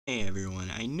Hey everyone,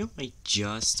 I know I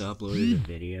just uploaded a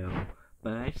video,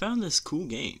 but I found this cool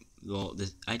game. Well,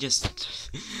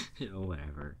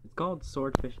 whatever. It's called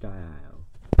Swordfish.io.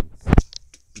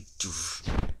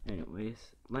 Anyways,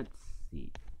 let's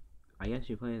see. I guess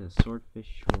you play as a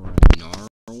swordfish or a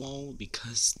narwhal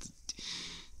because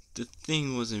the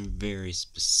thing wasn't very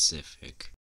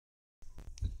specific.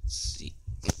 Let's see.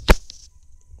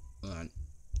 Hold on.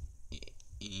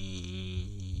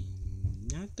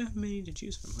 Not that many to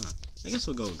choose from, huh? I guess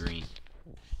we'll go green.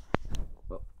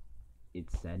 Well, it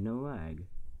said no lag.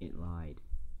 It lied.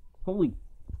 Holy...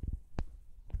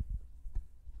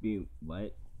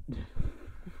 What?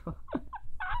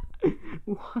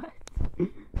 What?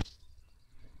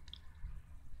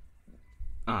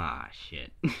 Ah,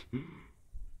 shit.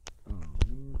 Oh,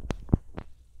 man.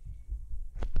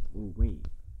 Oh, wait.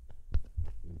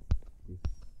 Is this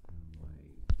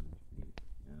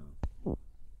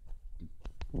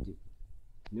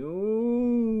no. No.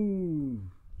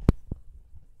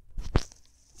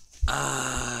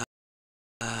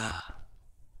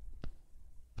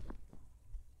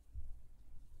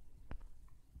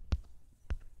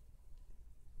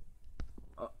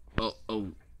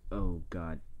 Oh,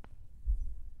 God.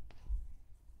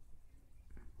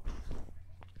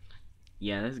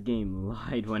 Yeah, this game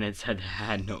lied when it said it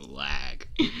had no lag.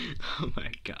 Oh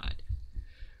my God.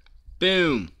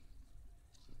 Boom.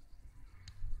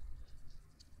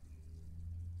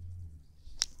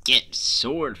 Get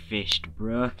swordfished,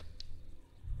 bruh.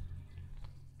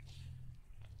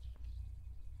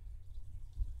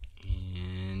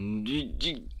 And...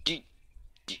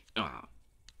 oh.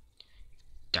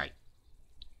 Die.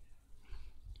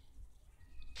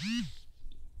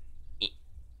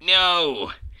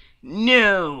 No!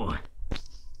 No!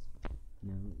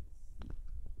 No.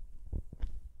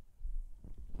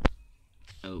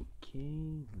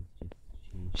 Okay, let's just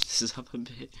change this up a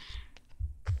bit.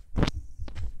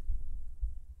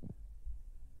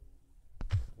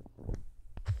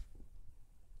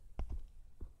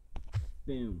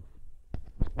 Boom.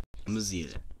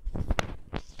 Mozilla.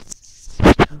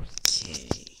 Okay.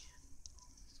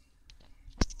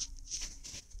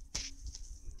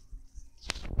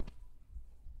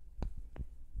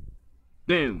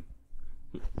 Boom.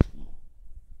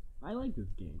 I like this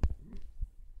game.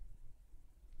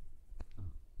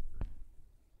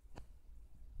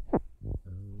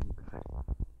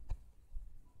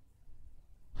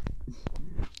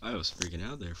 I was freaking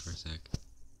out there for a sec.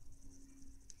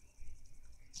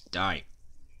 Die.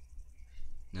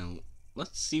 Now,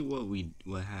 let's see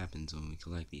what happens when we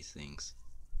collect these things.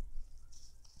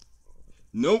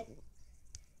 Nope.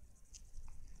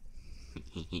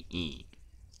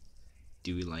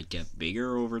 Do we like get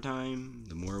bigger over time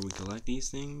the more we collect these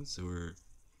things, or?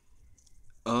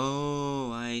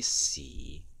 Oh, I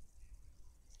see.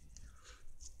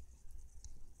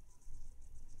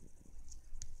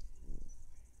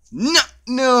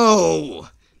 No!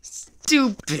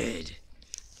 Stupid!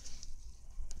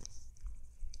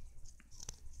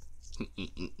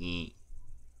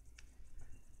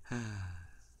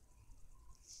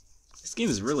 This game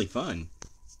is really fun.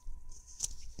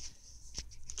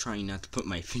 Trying not to put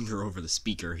my finger over the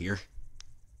speaker here.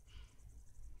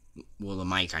 Well, the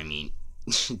mic, I mean.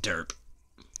 Derp.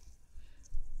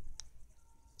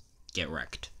 Get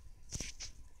wrecked.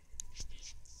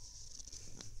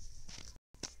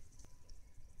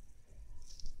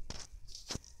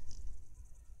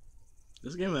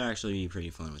 This game would actually be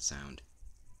pretty fun with sound.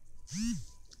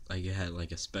 Like it had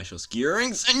like a special skier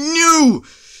rings and new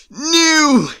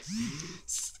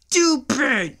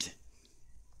stupid.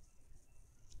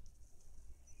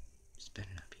 This better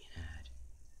not be an ad.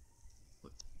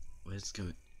 What's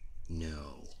going?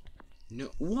 No.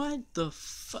 What the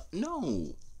fuck?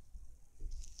 No.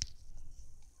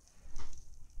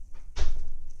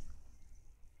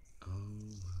 Oh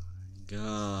my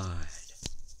God.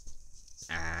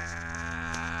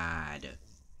 Ad.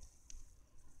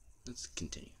 Let's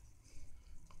continue.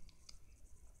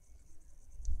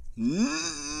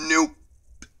 Nope.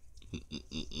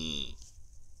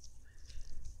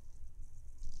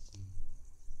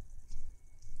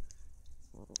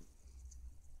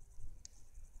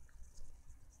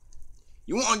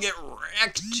 You want to get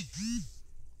wrecked?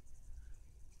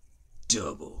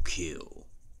 Double kill.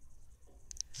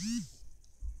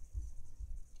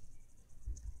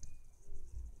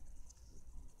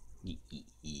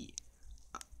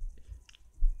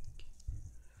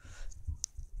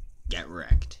 Get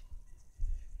wrecked.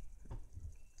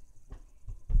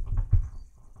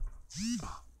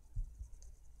 Oh.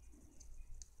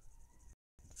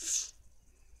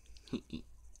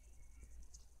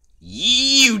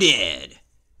 You did.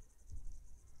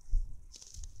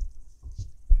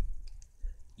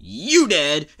 You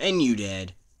dead, and you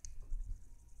dead.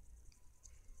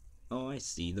 Oh, I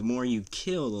see. The more you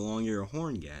kill, the longer your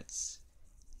horn gets.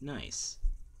 Nice.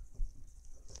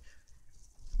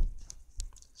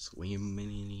 Swim in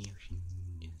the ocean.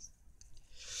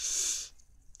 Yes.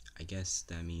 I guess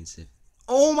that means if...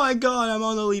 Oh my god, I'm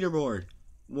on the leaderboard!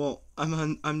 Well,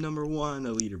 I'm number 1 on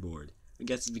the leaderboard. I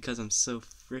guess it's because I'm so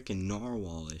freaking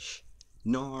narwhalish.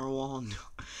 Narwhal, no.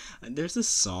 There's a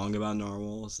song about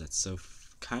narwhals that's so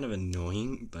kind of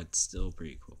annoying, but still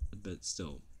pretty cool. But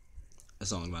still, a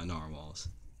song about narwhals.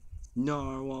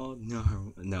 Narwhal,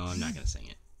 narwhal. No, I'm not gonna sing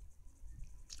it.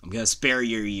 I'm gonna spare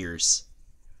your ears.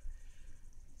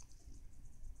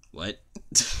 What?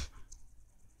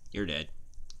 You're dead.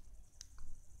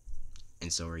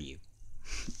 And so are you.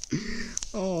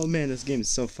 Oh man, this game is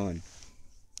so fun.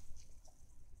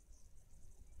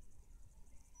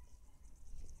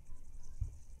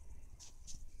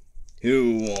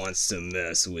 Who wants to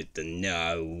mess with the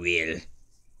narwhal?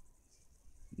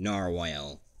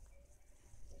 Narwhal.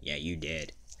 Yeah, you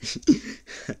did.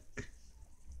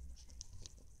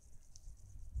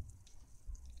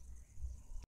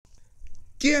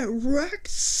 Get wrecked,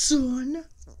 son!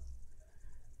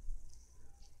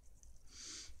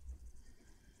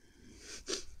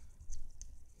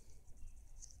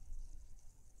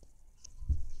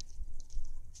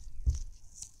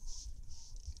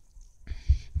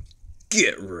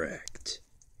 Get wrecked.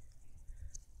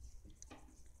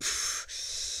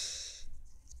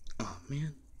 Oh,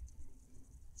 man.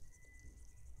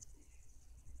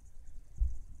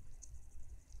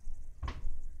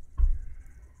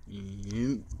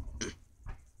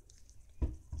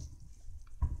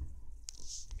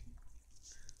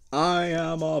 I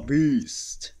am a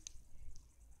beast.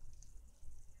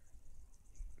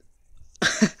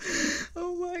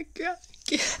 Oh my god.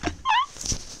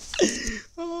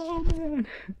 Oh man.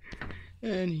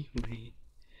 Anyway,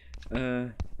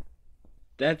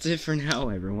 that's it for now,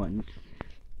 everyone.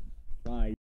 Bye.